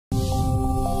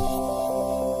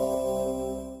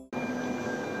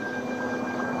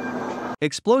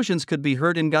Explosions could be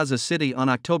heard in Gaza City on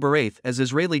October 8 as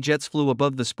Israeli jets flew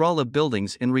above the sprawl of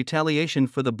buildings in retaliation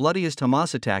for the bloodiest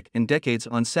Hamas attack in decades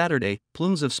on Saturday.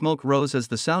 Plumes of smoke rose as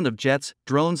the sound of jets,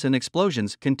 drones, and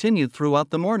explosions continued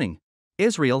throughout the morning.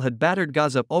 Israel had battered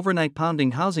Gaza overnight,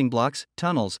 pounding housing blocks,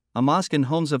 tunnels, a mosque, and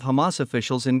homes of Hamas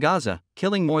officials in Gaza,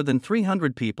 killing more than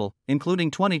 300 people, including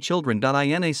 20 children.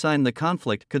 In sign the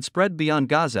conflict could spread beyond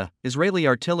Gaza, Israeli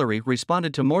artillery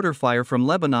responded to mortar fire from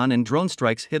Lebanon, and drone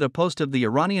strikes hit a post of the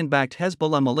Iranian-backed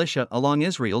Hezbollah militia along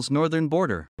Israel's northern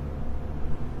border.